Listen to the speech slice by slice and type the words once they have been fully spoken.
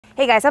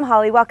Hey guys, I'm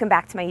Holly. Welcome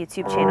back to my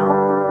YouTube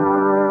channel.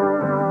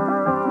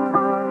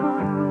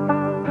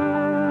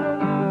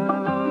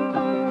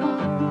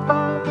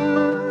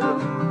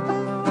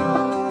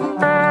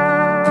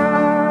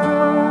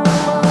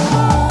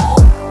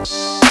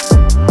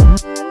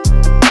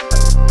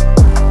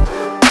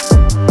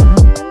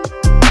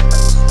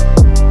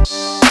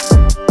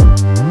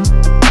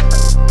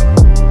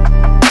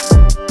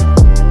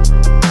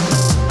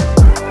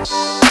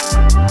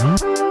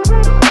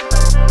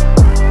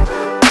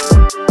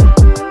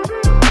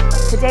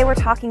 Today we're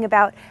talking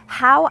about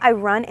how I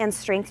run and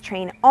strength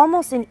train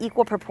almost in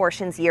equal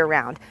proportions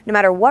year-round. No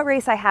matter what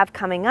race I have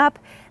coming up,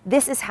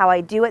 this is how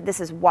I do it,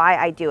 this is why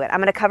I do it. I'm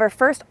gonna cover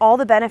first all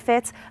the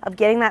benefits of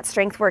getting that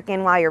strength work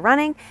in while you're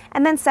running,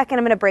 and then second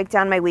I'm gonna break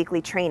down my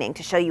weekly training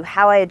to show you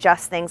how I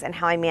adjust things and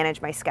how I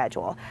manage my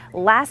schedule.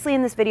 Lastly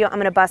in this video, I'm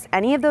gonna bust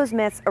any of those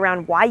myths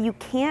around why you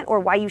can't or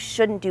why you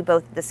shouldn't do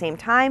both at the same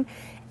time.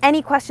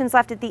 Any questions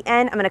left at the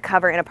end, I'm gonna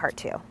cover in a part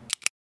 2.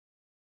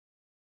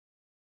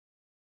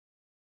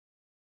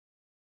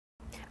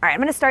 All right, I'm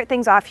gonna start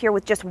things off here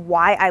with just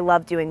why I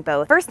love doing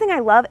both. First thing I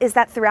love is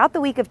that throughout the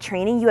week of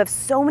training, you have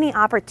so many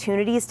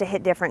opportunities to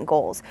hit different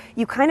goals.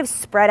 You kind of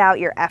spread out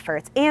your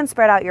efforts and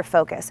spread out your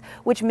focus,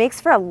 which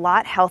makes for a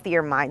lot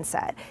healthier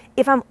mindset.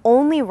 If I'm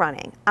only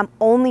running, I'm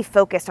only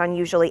focused on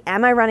usually,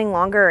 am I running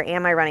longer or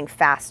am I running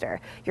faster?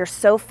 You're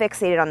so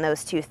fixated on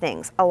those two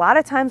things. A lot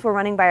of times we're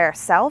running by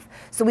ourselves,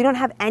 so we don't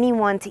have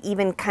anyone to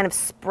even kind of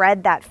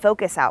spread that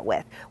focus out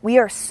with. We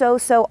are so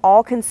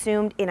all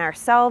consumed in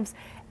ourselves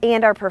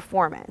and our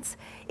performance.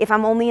 If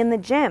I'm only in the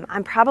gym,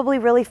 I'm probably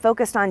really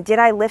focused on, did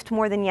I lift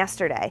more than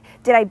yesterday?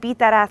 Did I beat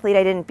that athlete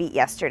I didn't beat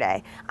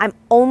yesterday? I'm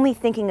only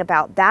thinking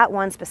about that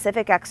one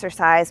specific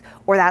exercise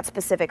or that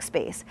specific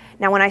space.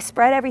 Now, when I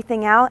spread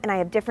everything out and I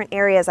have different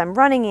areas I'm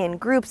running in,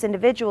 groups,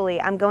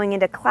 individually, I'm going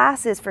into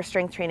classes for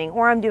strength training,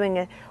 or I'm doing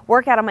a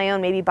workout on my own,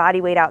 maybe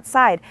body weight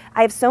outside.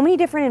 I have so many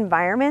different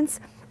environments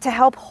to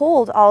help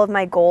hold all of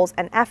my goals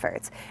and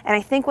efforts. And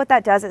I think what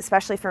that does,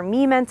 especially for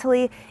me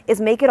mentally,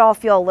 is make it all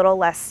feel a little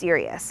less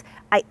serious.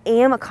 I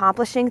am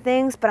accomplishing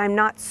things, but I'm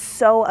not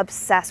so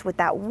obsessed with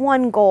that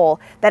one goal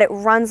that it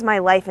runs my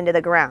life into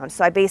the ground.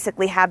 So I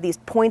basically have these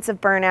points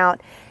of burnout.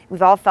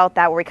 We've all felt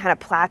that, where we kind of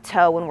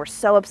plateau when we're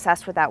so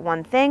obsessed with that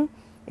one thing.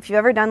 If you've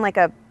ever done like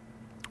a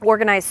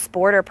organized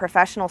sport or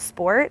professional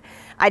sport,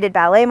 I did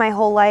ballet my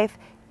whole life.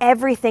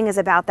 Everything is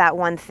about that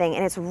one thing,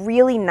 and it's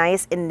really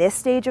nice in this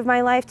stage of my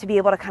life to be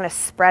able to kind of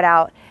spread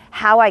out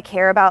how I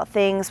care about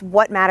things,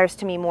 what matters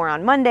to me more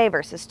on Monday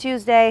versus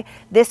Tuesday,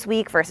 this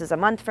week versus a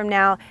month from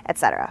now,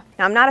 etc.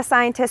 Now, I'm not a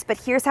scientist, but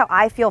here's how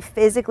I feel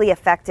physically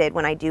affected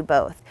when I do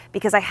both,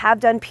 because I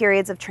have done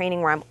periods of training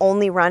where I'm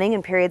only running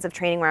and periods of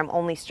training where I'm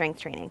only strength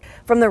training.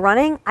 From the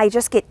running, I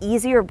just get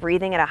easier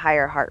breathing at a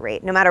higher heart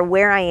rate, no matter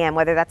where I am,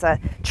 whether that's a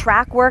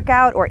track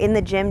workout or in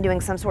the gym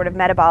doing some sort of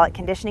metabolic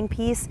conditioning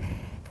piece.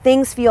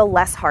 Things feel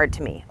less hard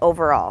to me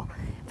overall.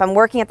 If I'm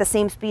working at the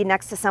same speed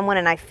next to someone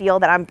and I feel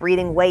that I'm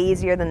breathing way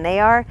easier than they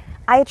are,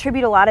 I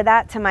attribute a lot of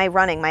that to my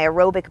running, my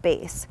aerobic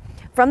base.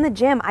 From the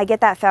gym, I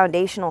get that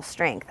foundational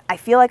strength. I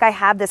feel like I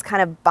have this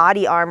kind of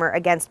body armor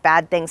against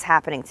bad things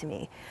happening to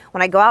me.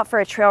 When I go out for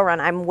a trail run,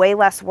 I'm way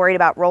less worried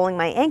about rolling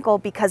my ankle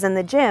because in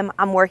the gym,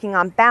 I'm working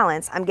on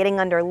balance, I'm getting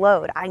under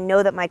load. I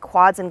know that my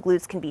quads and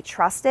glutes can be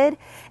trusted,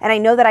 and I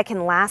know that I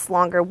can last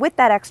longer with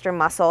that extra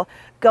muscle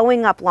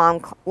going up long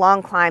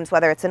climbs,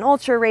 whether it's an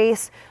ultra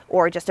race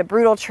or just a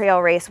brutal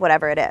trail race,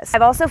 whatever it is.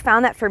 I've also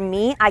found that for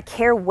me, I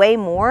care way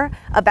more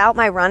about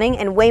my running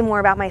and way more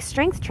about my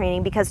strength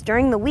training because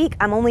during the week,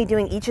 I'm only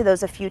doing each of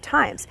those a few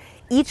times.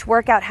 Each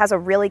workout has a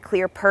really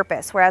clear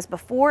purpose, whereas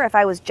before, if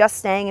I was just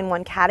staying in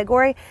one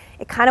category,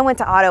 it kind of went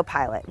to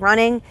autopilot.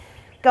 Running,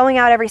 going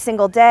out every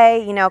single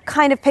day, you know,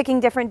 kind of picking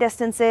different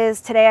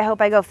distances. Today, I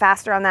hope I go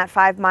faster on that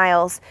 5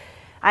 miles.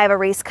 I have a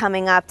race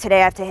coming up. Today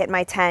I have to hit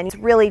my 10. It's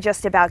really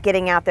just about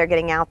getting out there,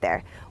 getting out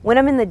there. When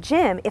I'm in the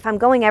gym, if I'm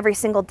going every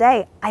single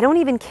day, I don't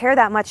even care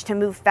that much to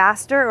move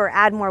faster or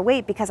add more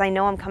weight because I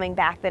know I'm coming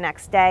back the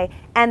next day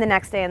and the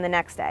next day and the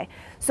next day.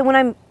 So when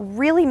I'm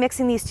really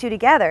mixing these two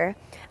together,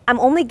 I'm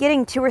only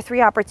getting 2 or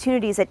 3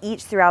 opportunities at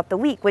each throughout the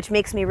week, which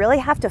makes me really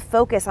have to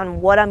focus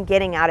on what I'm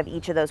getting out of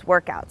each of those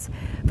workouts.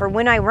 For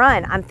when I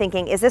run, I'm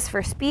thinking, is this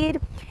for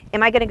speed?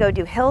 Am I gonna go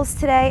do hills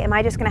today? Am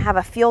I just gonna have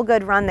a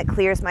feel-good run that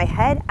clears my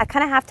head? I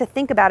kind of have to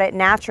think about it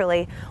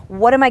naturally.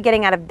 What am I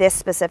getting out of this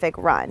specific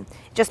run?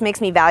 It just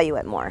makes me value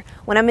it more.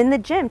 When I'm in the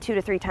gym 2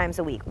 to 3 times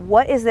a week,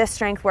 what is this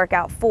strength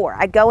workout for?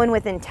 I go in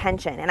with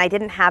intention, and I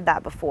didn't have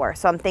that before.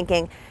 So I'm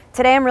thinking,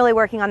 today I'm really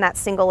working on that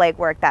single leg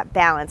work, that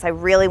balance. I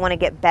really wanna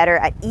get better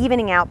at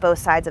evening out both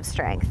sides of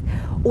strength.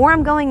 Or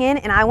I'm going in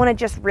and I wanna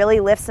just really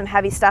lift some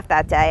heavy stuff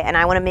that day, and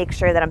I wanna make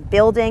sure that I'm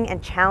building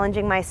and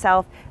challenging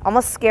myself,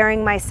 almost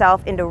scaring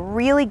myself into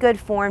really good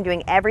form,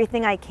 doing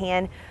everything I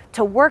can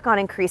to work on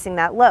increasing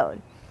that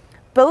load.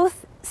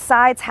 Both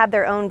sides have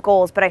their own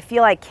goals, but I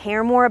feel I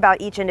care more about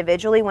each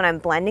individually when I'm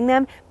blending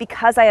them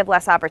because I have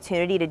less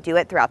opportunity to do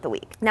it throughout the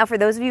week. Now, for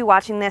those of you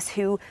watching this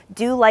who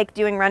do like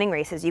doing running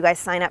races, you guys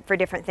sign up for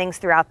different things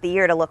throughout the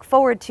year to look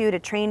forward to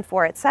train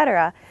for,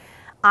 etc.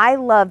 I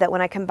love that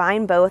when I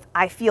combine both,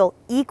 I feel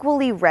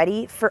equally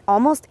ready for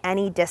almost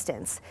any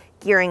distance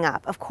gearing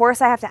up. Of course,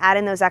 I have to add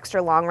in those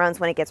extra long runs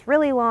when it gets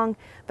really long,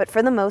 but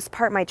for the most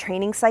part, my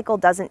training cycle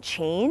doesn't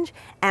change,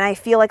 and I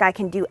feel like I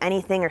can do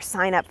anything or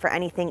sign up for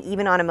anything,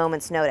 even on a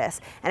moment's notice.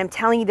 And I'm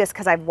telling you this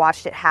because I've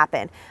watched it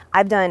happen.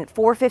 I've done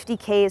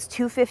 450Ks,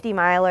 250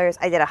 milers.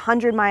 I did a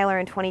 100 miler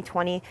in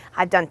 2020.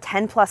 I've done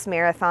 10 plus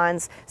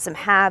marathons, some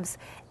halves,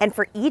 and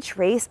for each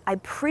race, I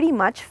pretty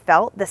much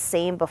felt the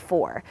same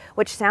before,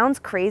 which sounds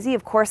crazy.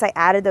 Of course, I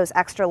added those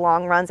extra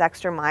long runs,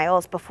 extra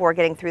miles before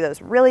getting through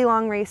those really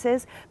long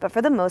races, but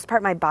for the most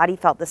part, my body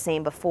felt the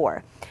same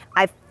before.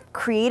 I've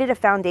created a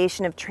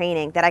foundation of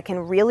training that I can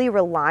really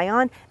rely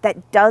on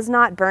that does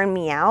not burn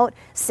me out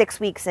 6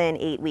 weeks in,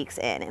 8 weeks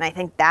in, and I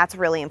think that's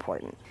really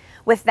important.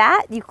 With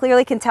that, you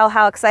clearly can tell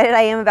how excited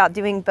I am about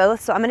doing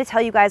both, so I'm going to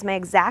tell you guys my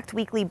exact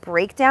weekly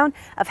breakdown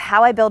of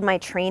how I build my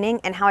training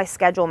and how I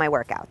schedule my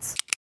workouts.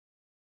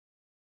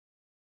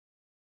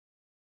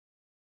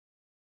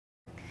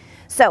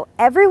 So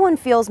everyone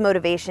feels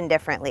motivation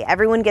differently.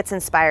 Everyone gets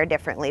inspired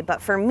differently.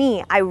 But for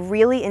me, I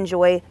really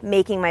enjoy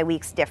making my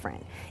weeks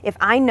different. If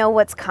I know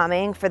what's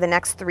coming for the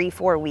next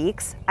 3-4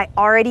 weeks, I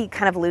already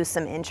kind of lose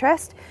some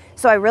interest.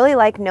 So I really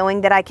like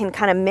knowing that I can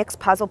kind of mix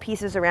puzzle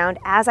pieces around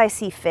as I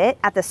see fit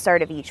at the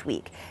start of each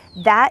week.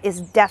 That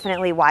is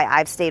definitely why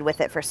I've stayed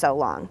with it for so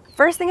long.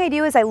 First thing I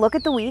do is I look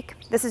at the week.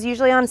 This is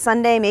usually on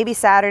Sunday, maybe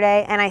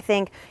Saturday, and I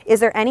think, is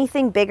there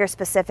anything big or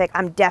specific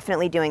I'm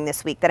definitely doing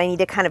this week that I need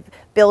to kind of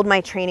build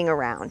my training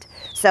around?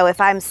 So if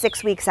I'm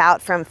 6 weeks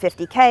out from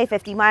 50K,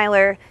 50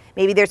 miler,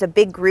 maybe there's a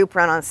big group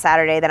run on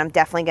Saturday that I'm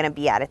definitely gonna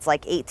be at. It's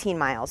like 18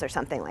 miles or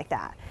something like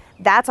that.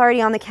 That's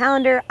already on the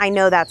calendar. I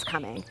know that's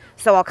coming.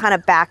 So I'll kind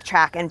of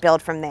backtrack and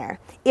build from there.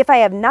 If I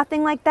have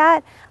nothing like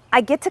that, I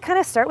get to kind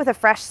of start with a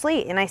fresh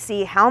slate and I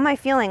see, how am I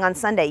feeling on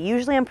Sunday?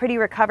 Usually I'm pretty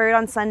recovered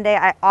on Sunday.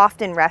 I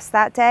often rest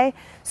that day.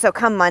 So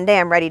come Monday,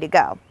 I'm ready to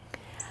go.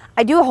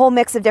 I do a whole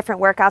mix of different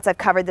workouts. I've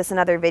covered this in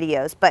other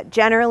videos, but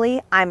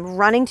generally I'm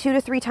running 2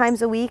 to 3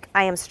 times a week.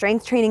 I am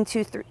strength training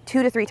 2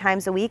 to 3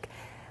 times a week.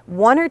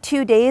 1 or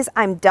 2 days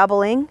I'm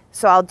doubling.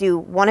 So I'll do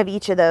one of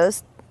each of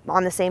those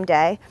on the same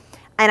day.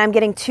 And I'm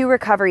getting 2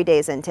 recovery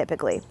days in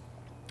typically.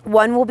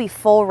 One will be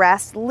full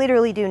rest,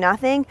 literally do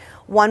nothing.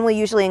 One will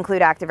usually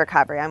include active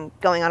recovery. I'm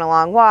going on a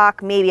long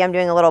walk, maybe I'm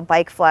doing a little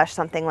bike flush,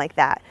 something like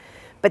that.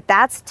 But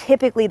that's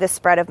typically the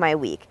spread of my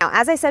week. Now,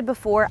 as I said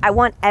before, I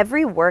want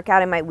every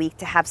workout in my week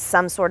to have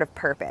some sort of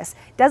purpose.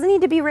 Doesn't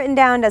need to be written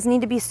down, doesn't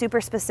need to be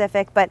super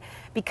specific, but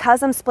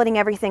because I'm splitting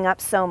everything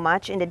up so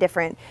much into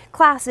different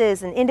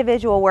classes and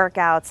individual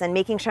workouts and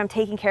making sure I'm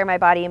taking care of my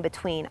body in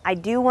between, I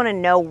do want to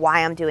know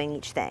why I'm doing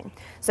each thing.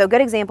 So a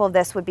good example of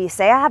this would be,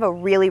 say I have a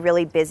really,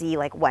 really busy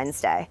like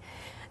Wednesday.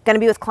 Going to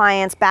be with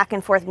clients, back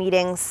and forth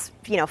meetings,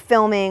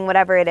 filming,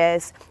 whatever it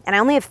is, and I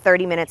only have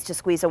 30 minutes to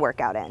squeeze a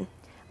workout in.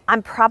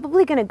 I'm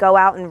probably going to go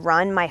out and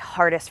run my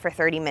hardest for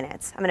 30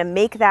 minutes. I'm going to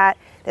make that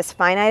this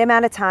finite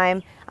amount of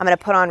time. I'm going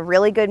to put on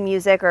really good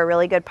music or a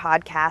really good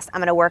podcast.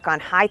 I'm going to work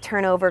on high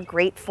turnover,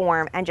 great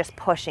form, and just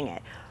pushing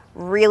it.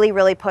 Really,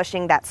 really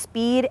pushing that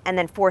speed and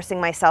then forcing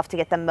myself to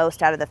get the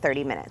most out of the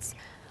 30 minutes.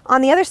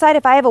 On the other side,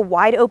 if I have a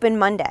wide open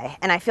Monday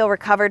and I feel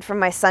recovered from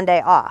my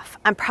Sunday off,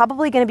 I'm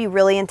probably going to be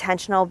really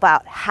intentional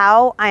about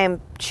how I am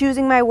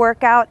choosing my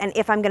workout and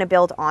if I'm going to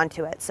build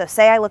onto it. So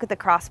say I look at the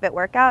CrossFit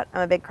workout,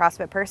 I'm a big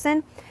CrossFit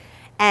person,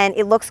 and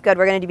it looks good.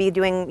 We're going to be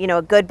doing,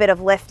 a good bit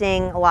of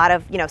lifting, a lot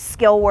of,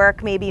 skill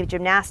work, maybe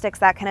gymnastics,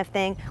 that kind of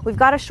thing. We've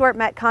got a short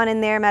Metcon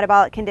in there,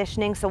 metabolic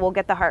conditioning, so we'll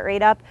get the heart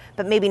rate up,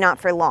 but maybe not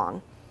for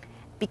long.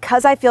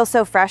 Because I feel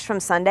so fresh from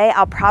Sunday,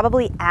 I'll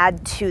probably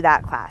add to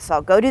that class. So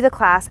I'll go do the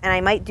class and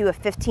I might do a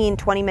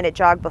 15-20 minute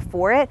jog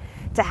before it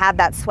to have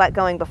that sweat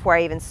going before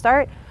I even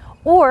start.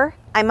 Or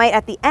I might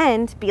at the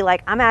end be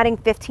like, I'm adding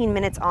 15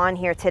 minutes on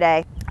here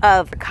today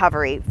of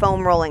recovery,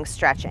 foam rolling,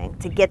 stretching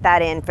to get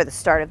that in for the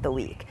start of the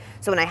week.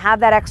 So when I have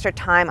that extra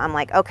time, I'm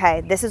like,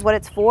 okay, this is what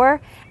it's for.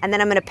 And then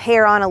I'm gonna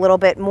pair on a little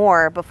bit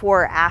more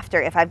before or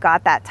after if I've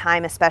got that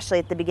time, especially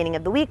at the beginning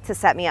of the week, to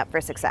set me up for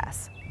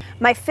success.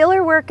 My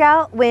filler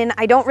workout, when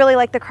I don't really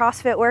like the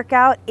CrossFit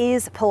workout,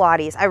 is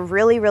Pilates. I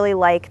really, really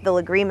like the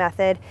Legree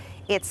method.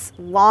 It's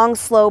long,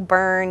 slow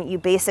burn. You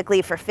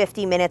basically, for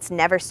 50 minutes,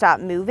 never stop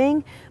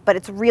moving, but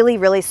it's really,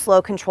 really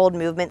slow, controlled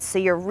movements. So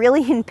you're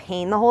really in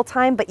pain the whole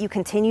time, but you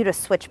continue to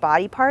switch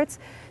body parts.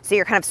 So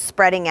you're kind of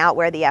spreading out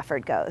where the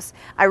effort goes.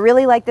 I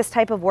really like this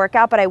type of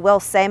workout, but I will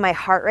say my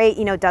heart rate,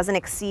 doesn't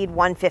exceed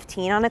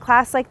 115 on a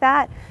class like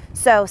that.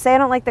 So say I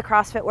don't like the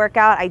CrossFit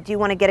workout, I do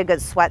want to get a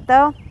good sweat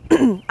though.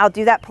 I'll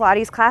do that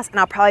Pilates class and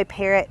I'll probably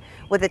pair it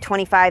with a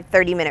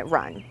 25-30 minute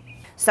run.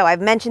 So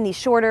I've mentioned these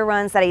shorter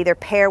runs that I either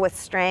pair with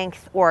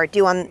strength or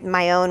do on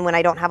my own when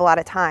I don't have a lot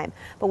of time.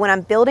 But when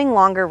I'm building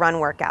longer run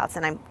workouts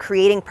and I'm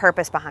creating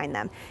purpose behind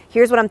them,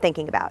 here's what I'm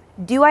thinking about.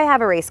 Do I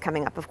have a race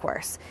coming up? Of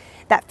course.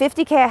 That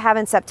 50K I have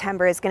in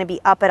September is going to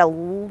be up at a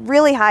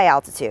really high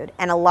altitude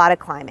and a lot of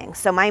climbing.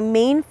 So my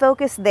main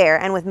focus there,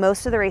 and with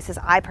most of the races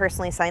I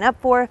personally sign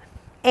up for,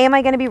 am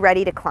I going to be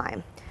ready to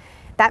climb?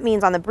 That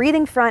means on the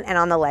breathing front and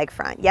on the leg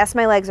front. Yes,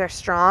 my legs are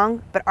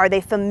strong, but are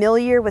they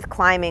familiar with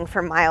climbing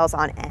for miles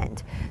on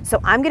end? So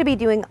I'm gonna be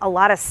doing a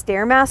lot of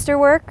Stairmaster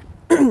work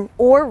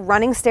or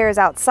running stairs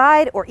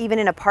outside, or even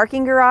in a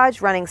parking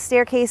garage, running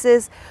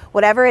staircases,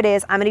 whatever it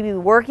is, I'm gonna be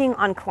working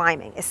on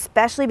climbing,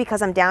 especially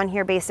because I'm down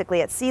here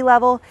basically at sea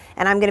level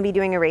and I'm gonna be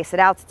doing a race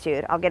at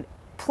altitude. I'll get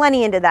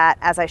plenty into that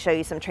as I show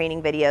you some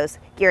training videos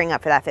gearing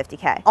up for that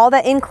 50K. All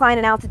that incline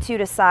and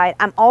altitude aside,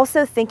 I'm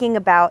also thinking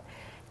about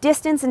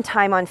distance and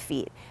time on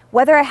feet.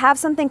 Whether I have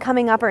something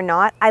coming up or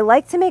not, I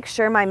like to make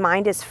sure my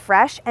mind is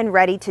fresh and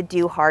ready to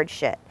do hard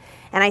shit.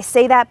 And I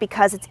say that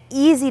because it's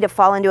easy to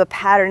fall into a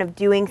pattern of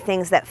doing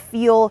things that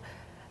feel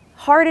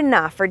hard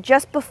enough or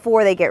just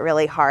before they get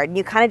really hard. And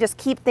you kind of just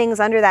keep things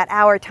under that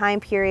hour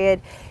time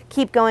period,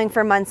 keep going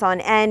for months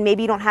on end.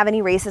 Maybe you don't have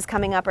any races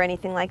coming up or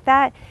anything like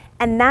that.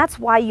 And that's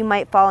why you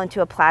might fall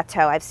into a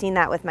plateau. I've seen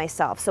that with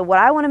myself. So what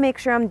I want to make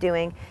sure I'm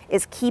doing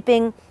is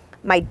keeping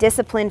my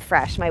discipline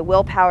fresh, my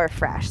willpower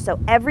fresh. So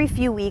every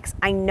few weeks,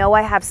 I know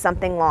I have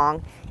something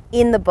long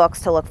in the books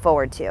to look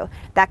forward to.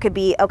 That could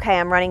be, okay,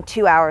 I'm running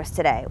 2 hours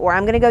today, or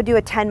I'm gonna go do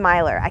a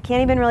 10-miler. I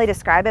can't even really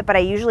describe it, but I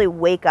usually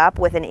wake up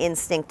with an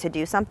instinct to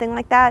do something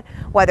like that,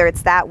 whether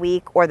it's that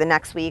week or the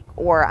next week,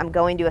 or I'm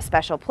going to a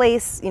special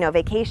place, you know,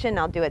 vacation,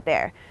 I'll do it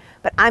there.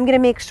 But I'm gonna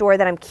make sure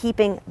that I'm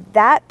keeping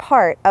that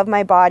part of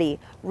my body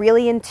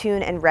really in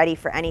tune and ready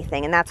for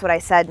anything. And that's what I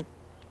said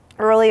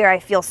earlier, I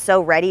feel so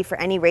ready for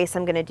any race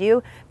I'm gonna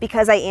do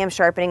because I am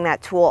sharpening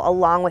that tool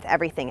along with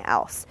everything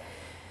else.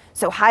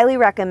 So highly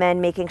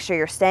recommend making sure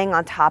you're staying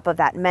on top of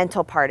that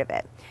mental part of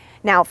it.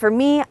 Now, for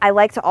me, I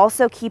like to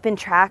also keep in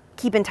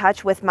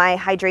touch with my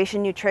hydration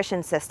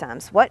nutrition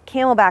systems. What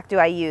Camelback do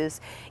I use?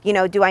 You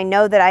know, do I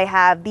know that I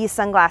have these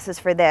sunglasses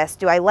for this?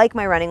 Do I like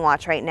my running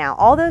watch right now?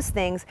 All those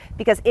things,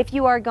 because if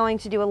you are going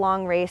to do a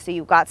long race or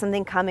you've got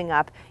something coming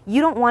up,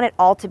 you don't want it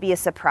all to be a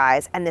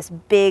surprise and this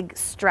big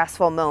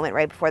stressful moment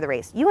right before the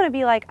race. You want to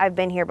be like, I've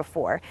been here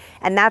before.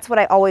 And that's what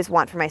I always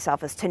want for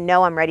myself, is to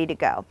know I'm ready to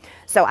go.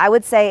 So I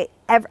would say,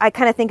 I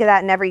kind of think of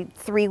that in every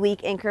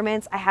 3-week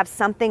increments. I have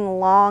something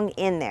long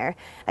in there.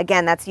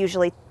 Again, that's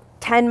usually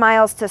 10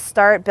 miles to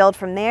start, build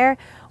from there,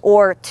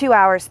 or 2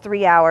 hours,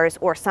 3 hours,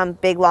 or some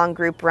big long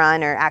group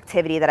run or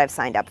activity that I've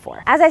signed up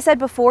for. As I said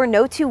before,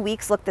 no 2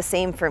 weeks look the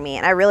same for me,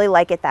 and I really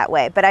like it that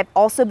way, but I've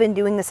also been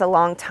doing this a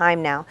long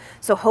time now.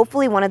 So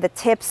hopefully one of the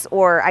tips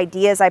or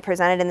ideas I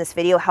presented in this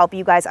video help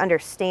you guys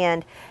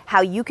understand how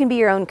you can be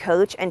your own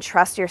coach and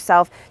trust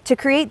yourself to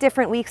create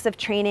different weeks of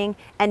training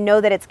and know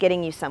that it's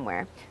getting you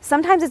somewhere.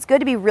 Sometimes it's good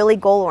to be really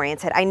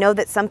goal-oriented. I know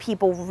that some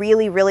people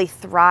really, really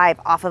thrive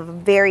off of a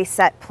very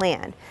set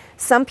plan.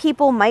 Some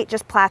people might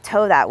just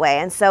plateau that way.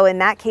 And so in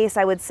that case,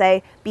 I would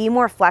say be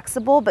more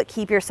flexible, but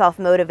keep yourself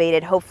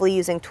motivated, hopefully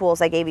using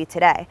tools I gave you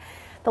today.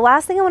 The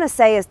last thing I want to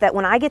say is that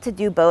when I get to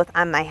do both,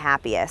 I'm my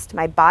happiest.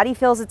 My body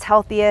feels its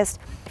healthiest.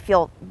 I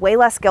feel way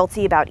less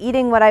guilty about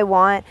eating what I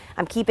want.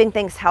 I'm keeping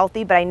things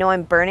healthy, but I know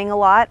I'm burning a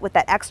lot. With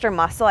that extra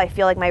muscle, I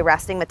feel like my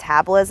resting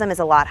metabolism is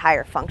a lot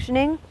higher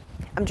functioning.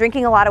 I'm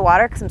drinking a lot of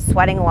water because I'm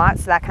sweating a lot,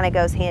 so that kind of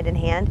goes hand in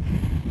hand.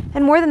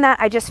 And more than that,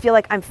 I just feel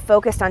like I'm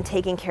focused on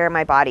taking care of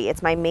my body.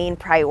 It's my main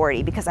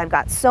priority because I've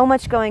got so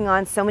much going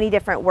on, so many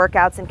different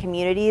workouts and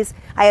communities.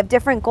 I have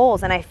different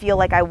goals and I feel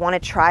like I want to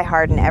try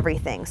hard in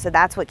everything. So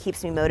that's what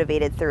keeps me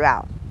motivated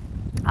throughout.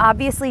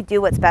 Obviously, do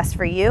what's best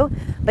for you,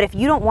 but if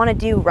you don't want to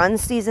do run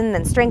season,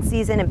 then strength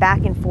season and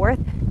back and forth,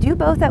 do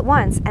both at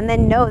once and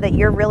then know that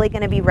you're really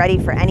going to be ready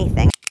for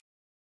anything.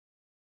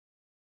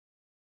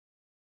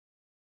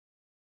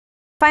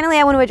 Finally,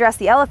 I want to address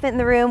the elephant in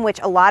the room, which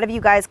a lot of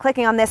you guys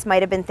clicking on this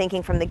might have been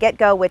thinking from the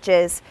get-go, which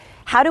is,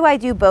 how do I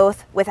do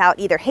both without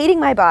either hating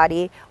my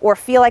body or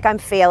feel like I'm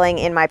failing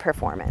in my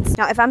performance?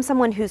 Now, if I'm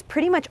someone who's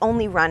pretty much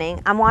only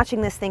running, I'm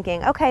watching this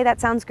thinking, okay, that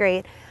sounds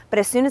great, but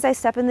as soon as I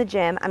step in the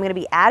gym, I'm going to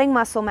be adding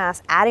muscle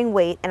mass, adding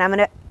weight, and I'm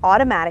going to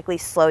automatically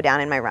slow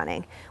down in my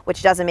running,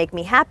 which doesn't make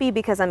me happy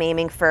because I'm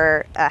aiming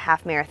for a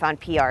half marathon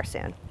PR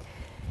soon.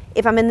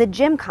 If I'm in the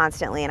gym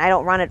constantly and I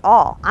don't run at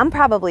all, I'm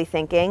probably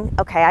thinking,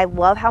 okay, I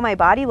love how my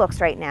body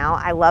looks right now.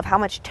 I love how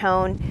much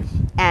tone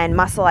and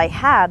muscle I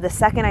have. The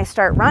second I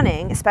start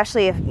running,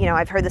 especially if, you know,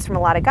 I've heard this from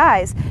a lot of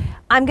guys,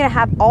 I'm gonna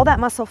have all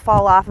that muscle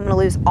fall off. I'm gonna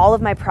lose all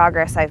of my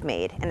progress I've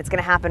made, and it's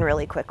gonna happen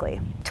really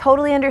quickly.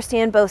 Totally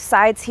understand both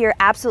sides here,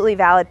 absolutely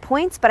valid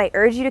points, but I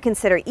urge you to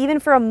consider, even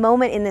for a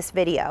moment in this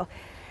video,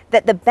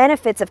 that the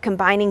benefits of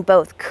combining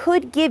both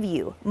could give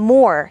you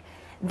more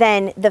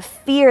than the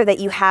fear that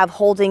you have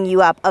holding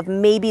you up of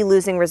maybe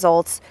losing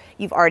results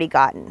you've already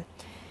gotten.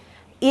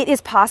 It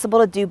is possible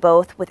to do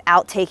both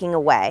without taking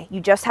away.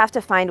 You just have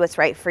to find what's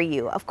right for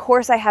you. Of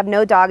course, I have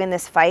no dog in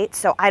this fight,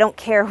 so I don't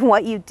care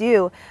what you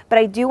do, but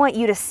I do want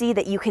you to see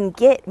that you can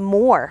get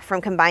more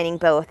from combining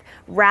both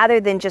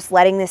rather than just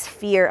letting this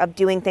fear of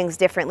doing things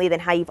differently than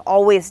how you've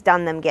always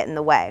done them get in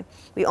the way.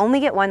 We only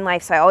get one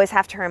life, so I always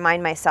have to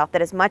remind myself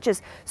that as much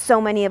as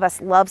so many of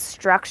us love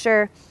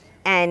structure,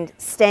 and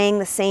staying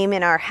the same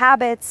in our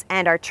habits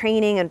and our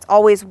training, and it's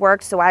always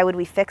worked, so why would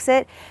we fix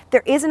it?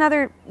 There is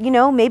another,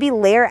 maybe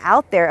layer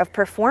out there of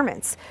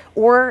performance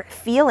or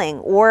feeling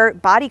or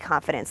body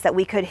confidence that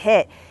we could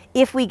hit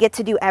if we get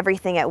to do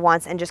everything at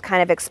once and just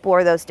kind of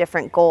explore those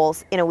different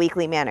goals in a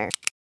weekly manner.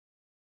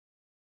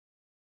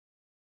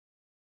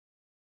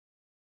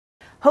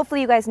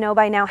 Hopefully you guys know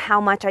by now how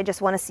much I just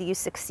want to see you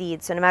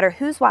succeed. So no matter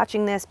who's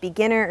watching this,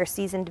 beginner or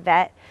seasoned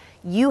vet,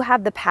 you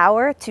have the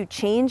power to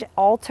change,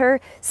 alter,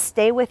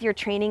 stay with your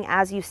training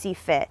as you see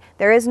fit.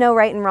 There is no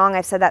right and wrong.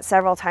 I've said that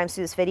several times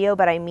through this video,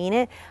 but I mean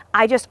it.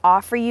 I just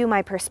offer you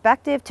my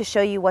perspective to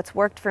show you what's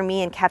worked for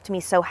me and kept me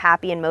so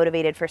happy and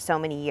motivated for so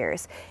many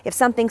years. If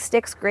something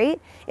sticks,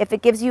 great. If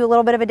it gives you a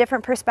little bit of a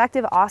different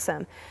perspective,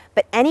 awesome.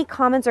 But any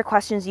comments or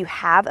questions you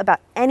have about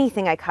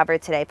anything I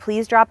covered today,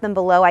 please drop them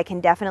below. I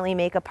can definitely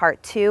make a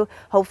part 2,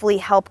 hopefully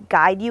help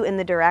guide you in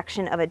the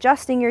direction of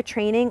adjusting your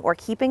training or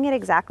keeping it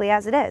exactly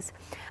as it is.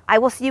 I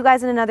will see you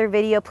guys in another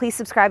video. Please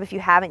subscribe if you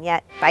haven't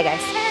yet. Bye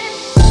guys.